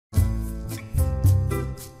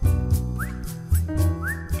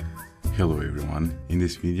everyone. In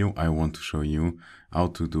this video I want to show you how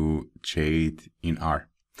to do CHAID in R.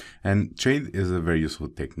 And CHAID is a very useful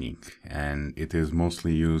technique and it is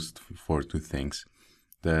mostly used for two things.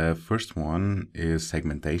 The first one is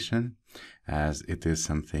segmentation, as it is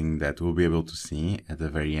something that we'll be able to see at the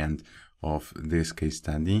very end of this case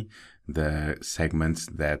study, the segments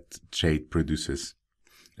that CHAID produces.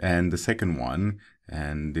 And the second one,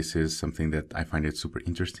 and this is something that I find it super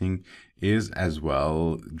interesting, is as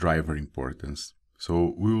well driver importance.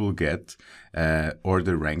 So we will get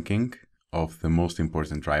order ranking of the most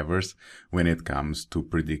important drivers when it comes to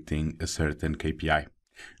predicting a certain KPI.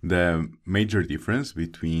 The major difference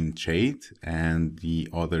between CHAID and the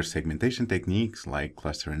other segmentation techniques like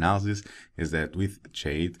cluster analysis is that with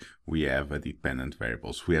CHAID we have a dependent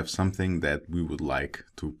variables. We have something that we would like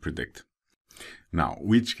to predict. Now,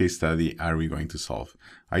 which case study are we going to solve?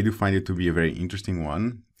 I do find it to be a very interesting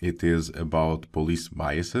one. It is about police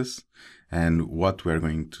biases and what we're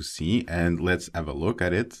going to see, and let's have a look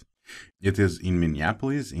at it. It is in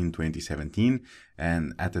Minneapolis in 2017,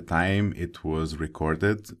 and at the time it was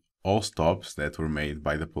recorded all stops that were made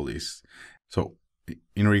by the police. So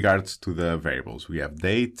in regards to the variables, we have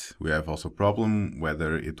date, we have also problem,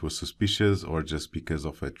 whether it was suspicious or just because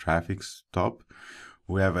of a traffic stop.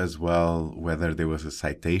 We have as well whether there was a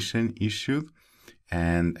citation issued,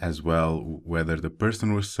 and as well whether the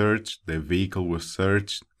person was searched, the vehicle was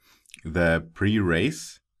searched, the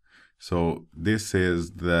pre-race. So this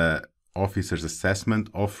is the officer's assessment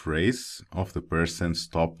of race of the person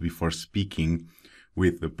stopped before speaking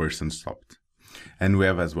with the person stopped. And we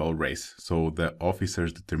have as well race, so the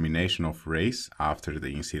officer's determination of race after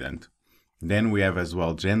the incident. Then we have as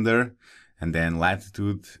well gender, and then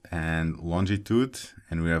latitude and longitude,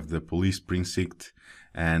 and we have the police precinct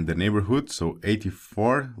and the neighborhood, so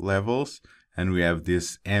 84 levels, and we have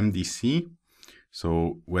this MDC,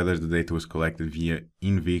 so whether the data was collected via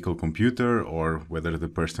in-vehicle computer or whether the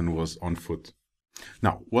person was on foot.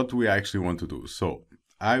 Now, what do we actually want to do? So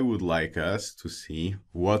I would like us to see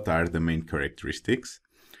what are the main characteristics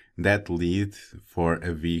that lead for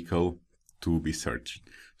a vehicle to be searched.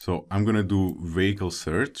 So I'm going to do vehicle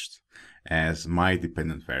searched as my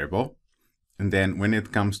dependent variable. And then when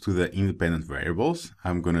it comes to the independent variables,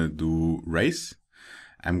 I'm going to do race.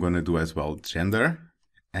 I'm going to do as well gender.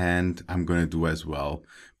 And I'm going to do as well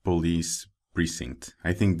police precinct.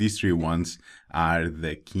 I think these three ones are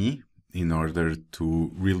the key in order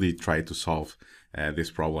to really try to solve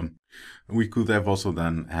this problem. We could have also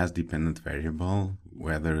done as dependent variable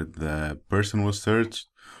whether the person was searched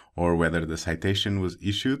or whether the citation was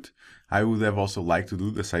issued. I would have also liked to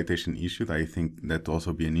do the citation issued. I think that would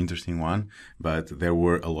also be an interesting one, but there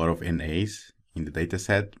were a lot of NAs in the data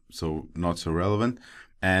set, so not so relevant.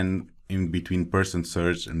 And in between person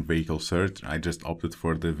search and vehicle search, I just opted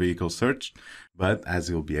for the vehicle search. But as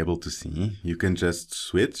you'll be able to see, you can just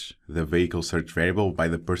switch the vehicle search variable by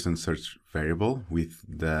the person search variable with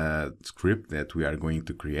the script that we are going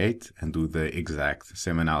to create and do the exact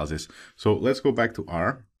same analysis. So let's go back to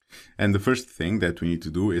R. And the first thing that we need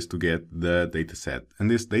to do is to get the data set.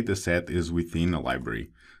 And this data set is within a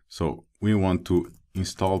library. So we want to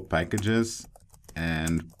install packages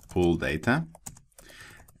and pull data.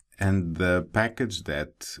 And the package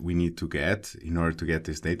that we need to get in order to get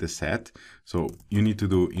this data set, so you need to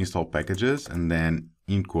do install packages and then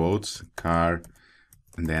in quotes car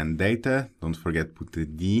and then data. Don't forget put the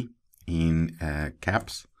D in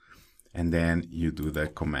caps, and then you do the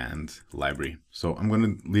command library. So I'm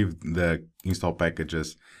going to leave the install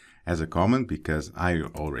packages as a comment because I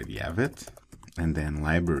already have it, and then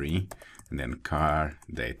library and then car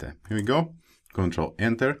data. Here we go. Control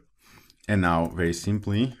enter. And now, very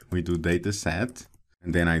simply, we do data set,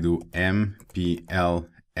 and then I do MPLS,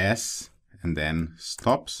 and then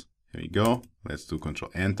stops. Here we go. Let's do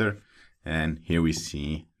Control Enter, and here we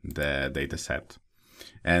see the data set.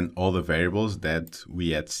 And all the variables that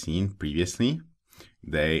we had seen previously,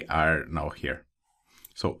 they are now here.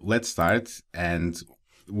 So let's start. And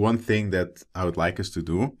one thing that I would like us to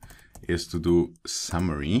do is to do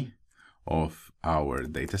summary of our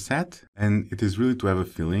data set, and it is really to have a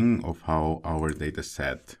feeling of how our data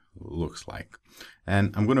set looks like.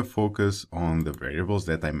 And I'm going to focus on the variables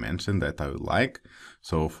that I mentioned that I would like.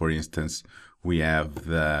 So for instance, we have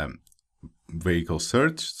the vehicle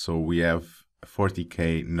search, so we have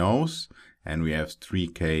 40K no's and we have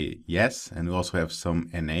 3K yes, and we also have some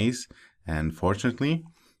NAs, unfortunately.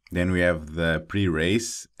 Then we have the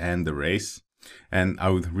pre-race and the race. And I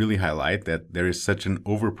would really highlight that there is such an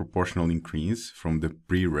overproportional increase from the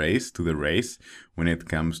pre-race to the race when it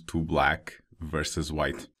comes to black versus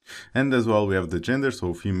white. And as well, we have the gender,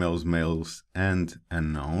 so females, males, and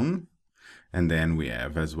unknown. And then we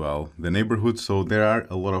have as well the neighborhood. So there are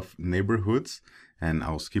a lot of neighborhoods, and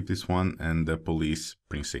I'll skip this one, and the police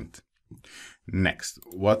precinct. Next,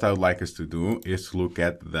 what I would like us to do is look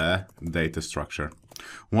at the data structure.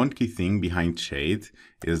 One key thing behind CHAID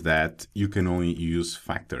is that you can only use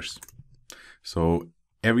factors. So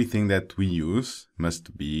everything that we use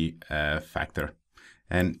must be a factor.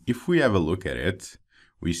 And if we have a look at it,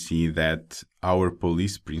 we see that our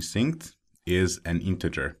police precinct is an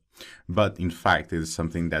integer. But in fact, it is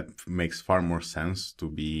something that makes far more sense to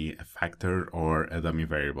be a factor or a dummy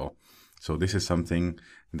variable. So this is something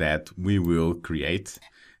that we will create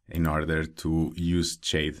in order to use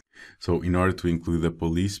CHAID. So in order to include the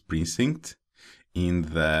police precinct in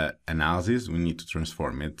the analysis, we need to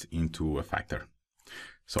transform it into a factor.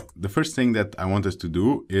 So the first thing that I want us to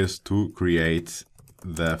do is to create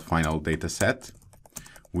the final data set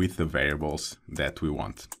with the variables that we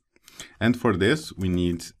want. And for this, we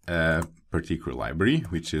need a particular library,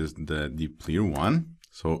 which is the deepclear one.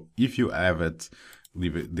 So if you have it,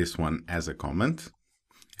 leave this one as a comment.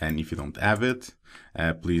 And if you don't have it,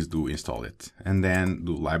 please do install it. And then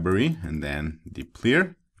do library and then deepclear.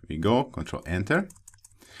 Here we go, Control Enter.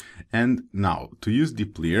 And now to use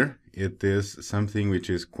deepclear, it is something which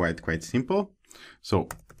is quite simple. So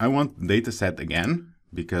I want dataset again,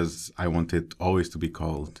 because I want it always to be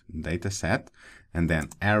called dataset, and then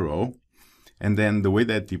arrow. And then the way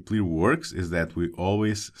that deepclear works is that we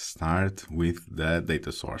always start with the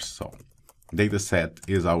data source. So dataset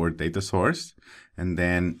is our data source. And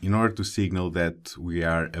then in order to signal that we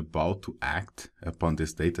are about to act upon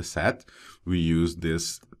this data set, we use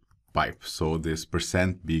this pipe. So this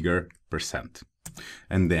 %bigger %.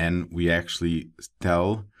 And then we actually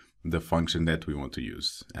tell the function that we want to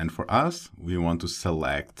use. And for us, we want to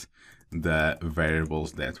select the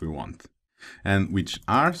variables that we want. And which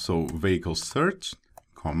are, so vehicle search,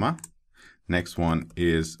 comma. Next one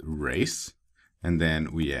is race. And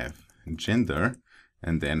then we have gender.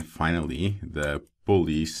 And then finally, the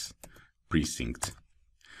police precinct.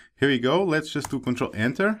 Here we go. Let's just do Control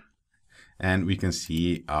Enter. And we can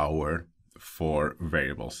see our 4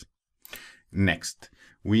 variables. Next,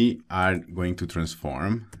 we are going to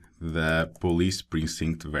transform the police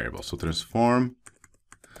precinct variable. So transform,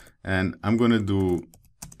 and I'm going to do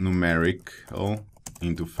numerical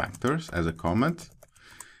into factors as a comment.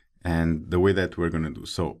 And the way that we're going to do,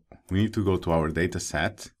 so we need to go to our data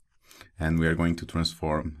set, and we are going to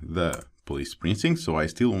transform the police precinct. So I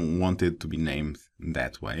still want it to be named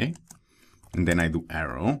that way. And then I do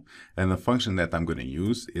arrow, and the function that I'm going to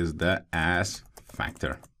use is the as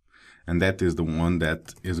factor. And that is the one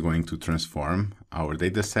that is going to transform our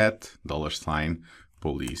dataset $,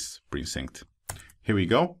 police precinct. Here we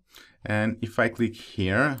go. And if I click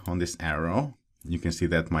here on this arrow, you can see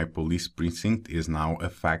that my police precinct is now a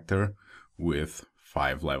factor with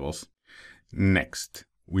 5 levels. Next,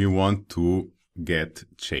 we want to get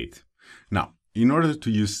CHAID. Now, in order to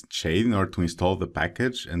use CHAID, in order to install the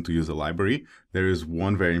package and to use a library, there is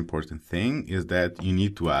one very important thing, is that you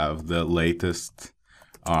need to have the latest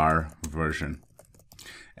R version.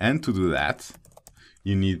 And to do that,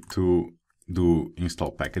 you need to do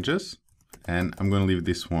install packages. And I'm going to leave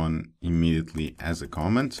this one immediately as a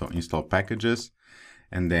comment. So install packages,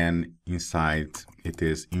 and then inside it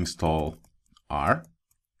is install R.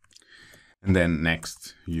 And then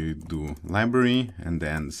next you do library, and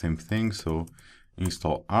then the same thing. So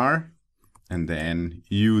install R, and then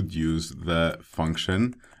you'd use the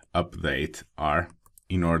function update R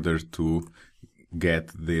in order to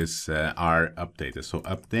get this R updated. So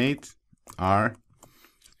update R,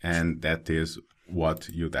 and that is what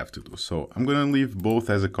you'd have to do. So I'm going to leave both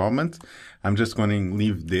as a comment. I'm just going to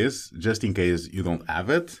leave this just in case you don't have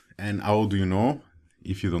it. And how do you know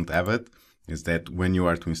if you don't have it? Is that when you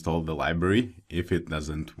are to install the library, if it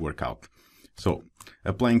doesn't work out. So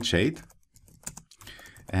applying CHAID,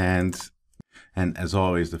 and as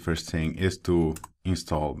always, the first thing is to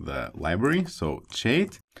install the library, so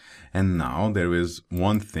CHAID. And now there is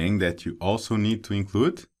one thing that you also need to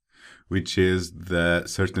include, which is the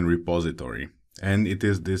certain repository. And it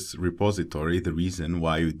is this repository the reason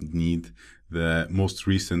why you need the most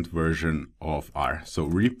recent version of R. So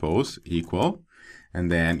repos equal, and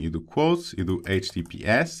then you do quotes, you do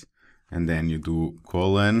HTTPS, and then you do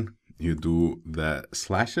colon, you do the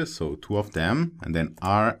slashes, so 2 of them, and then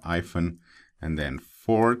R hyphen, and then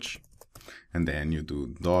forge, and then you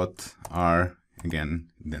do dot R again,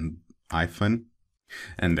 then hyphen,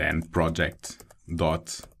 and then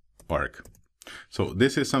project.org. So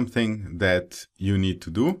this is something that you need to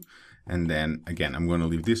do. And then again, I'm going to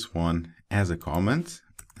leave this one as a comment,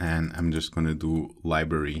 and I'm just going to do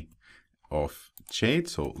library of CHAID.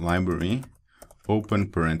 So library open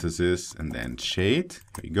parenthesis, and then CHAID.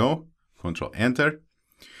 Here we go. Control Enter.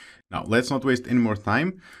 Now, let's not waste any more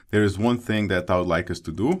time. There is one thing that I would like us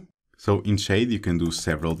to do. So in CHAID, you can do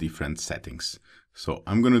several different settings. So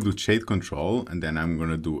I'm going to do CHAID control, and then I'm going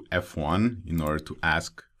to do F1 in order to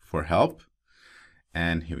ask for help.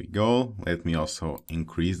 And here we go. Let me also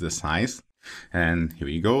increase the size. And here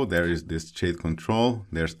we go. There is this CHAID control.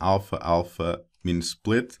 There's alpha, alpha, min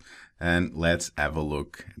split. And let's have a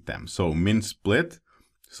look at them. So min split.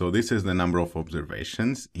 So this is the number of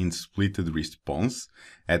observations in splitted response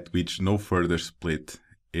at which no further split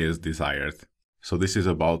is desired. So this is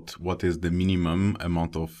about what is the minimum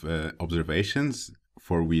amount of observations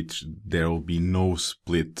for which there will be no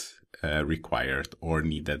split required or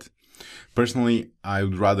needed. Personally, I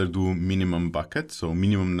would rather do minimum bucket, so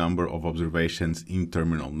minimum number of observations in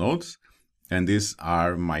terminal nodes, and these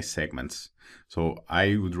are my segments. So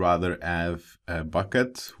I would rather have a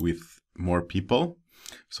bucket with more people.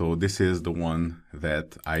 So this is the one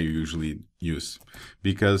that I usually use,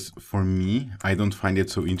 because for me, I don't find it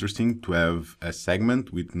so interesting to have a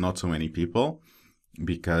segment with not so many people,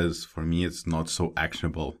 because for me, it's not so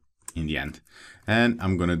actionable in the end. And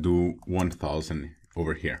I'm going to do 1000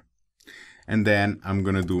 over here. And then I'm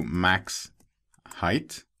going to do max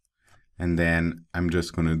height. And then I'm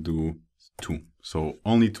just going to do 2. So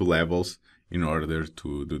only 2 levels in order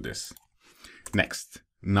to do this. Next.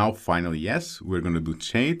 Now, finally, yes, we're going to do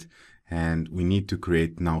CHAID, and we need to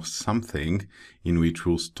create now something in which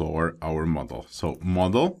we'll store our model. So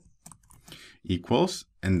model equals,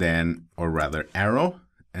 and then, or rather arrow,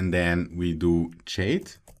 and then we do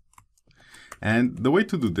CHAID. And the way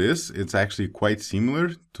to do this, it's actually quite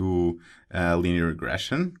similar to linear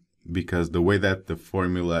regression, because the way that the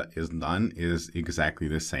formula is done is exactly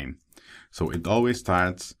the same. So it always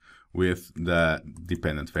starts with the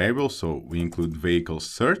dependent variable. So we include vehicle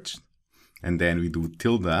search, and then we do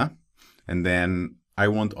tilde, and then I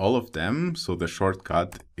want all of them. So the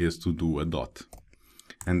shortcut is to do a dot,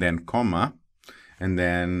 and then comma. And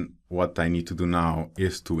then what I need to do now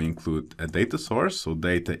is to include a data source. So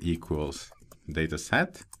data equals data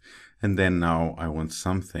set. And then now I want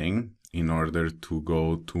something in order to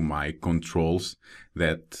go to my controls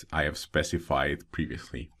that I have specified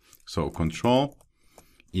previously. So control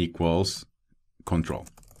equals control.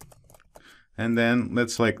 And then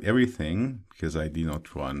let's select everything because I did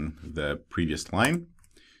not run the previous line.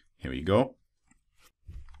 Here we go.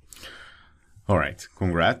 All right,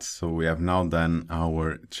 congrats. So we have now done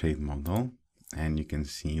our CHAID model, and you can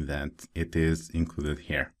see that it is included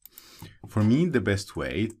here. For me, the best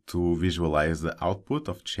way to visualize the output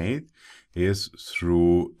of CHAID is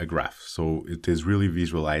through a graph. So it is really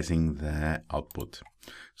visualizing the output.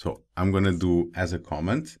 So I'm going to do as a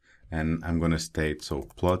comment, and I'm going to state, so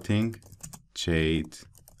plotting CHAID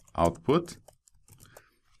output.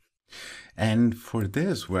 And for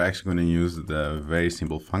this, we're actually going to use the very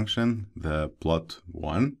simple function, the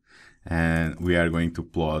plot1, and we are going to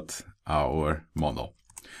plot our model.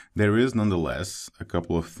 There is nonetheless a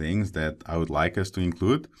couple of things that I would like us to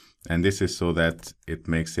include, and this is so that it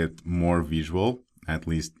makes it more visual, at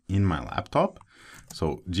least in my laptop.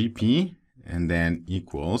 So GP, and then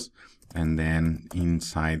equals, and then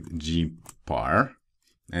inside gpar,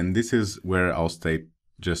 and this is where I'll state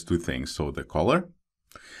just 2 things. So the color,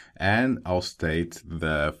 and I'll state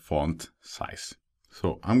the font size.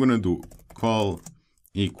 So I'm going to do col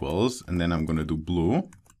equals, and then I'm going to do blue.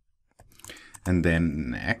 And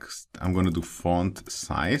then next, I'm going to do font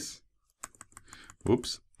size.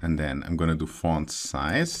 Oops. And then I'm going to do font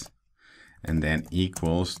size, and then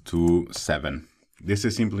equals to 7. This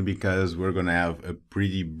is simply because we're going to have a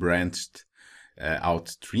pretty branched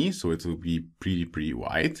out tree, so it will be pretty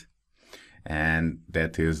wide. And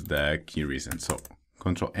that is the key reason. So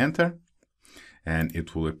Control Enter, and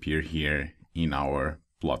it will appear here in our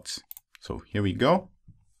plots. So here we go.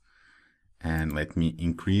 And let me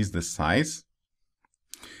increase the size.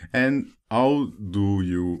 And how do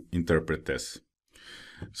you interpret this?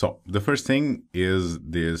 So the first thing is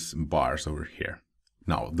these bars over here.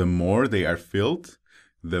 Now, the more they are filled,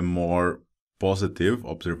 the more positive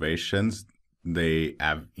observations they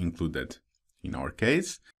have included. In our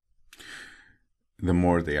case, the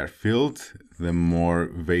more they are filled, the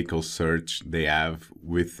more vehicle search they have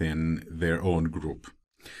within their own group.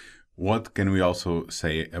 What can we also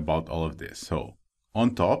say about all of this? So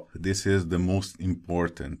on top, this is the most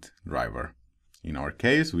important driver. In our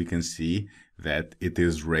case, we can see that it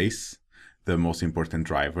is race, the most important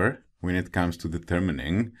driver when it comes to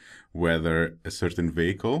determining whether a certain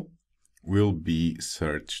vehicle will be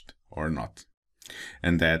searched or not.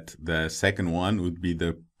 And that the second one would be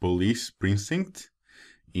the police precinct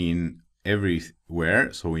in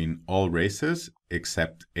everywhere, so in all races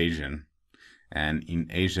except Asian. And in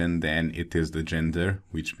Asian, then it is the gender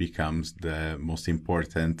which becomes the most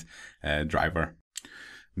important driver.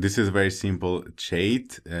 This is a very simple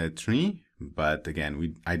CHAID tree, but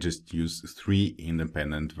again, I just use 3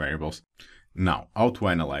 independent variables. Now, how to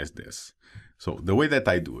analyze this? So the way that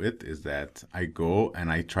I do it is that I go and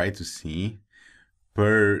I try to see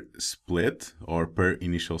per split or per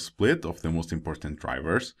initial split of the most important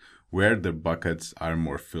drivers where the buckets are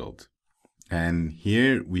more filled. And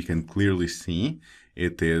here we can clearly see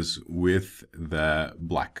it is with the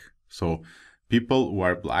black. So people who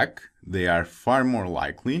are black, they are far more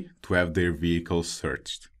likely to have their vehicles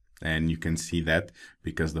searched. And you can see that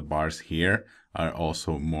because the bars here are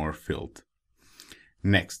also more filled.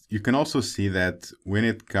 Next, you can also see that when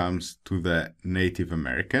it comes to the Native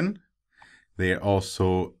American, they are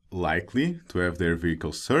also likely to have their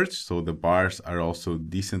vehicles searched. So the bars are also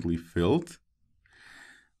decently filled.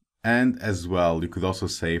 And as well, you could also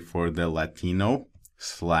say for the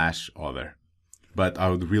Latino/other. But I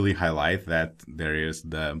would really highlight that there is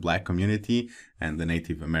the Black community and the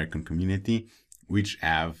Native American community, which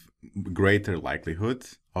have greater likelihood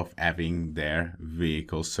of having their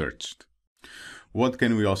vehicles searched. What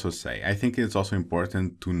can we also say? I think it's also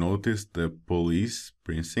important to notice the police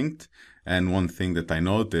precinct. And one thing that I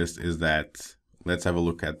noticed is that, let's have a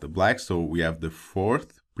look at the black. So we have the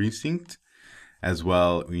 4th precinct. As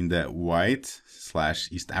well, in the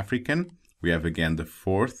white/East African, we have again the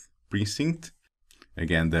 4th precinct.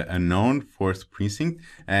 Again, the unknown 4th precinct.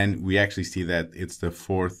 And we actually see that it's the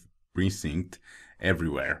 4th precinct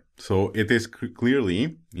everywhere. So it is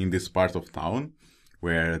clearly in this part of town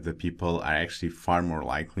where the people are actually far more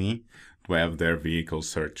likely to have their vehicles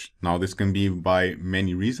searched. Now, this can be by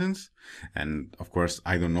many reasons. And of course,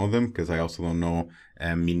 I don't know them because I also don't know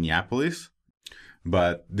Minneapolis.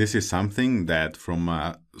 But this is something that from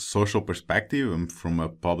a social perspective and from a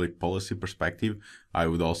public policy perspective, I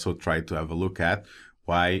would also try to have a look at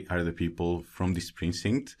why are the people from this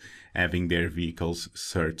precinct having their vehicles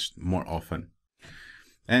searched more often.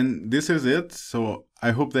 And this is it. So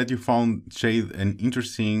I hope that you found CHAID an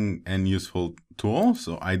interesting and useful tool.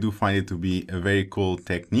 So I do find it to be a very cool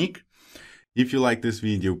technique. If you like this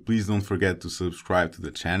video, please don't forget to subscribe to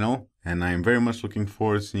the channel. And I am very much looking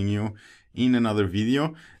forward to seeing you in another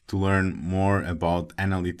video to learn more about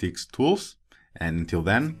analytics tools. And until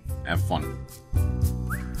then, have fun.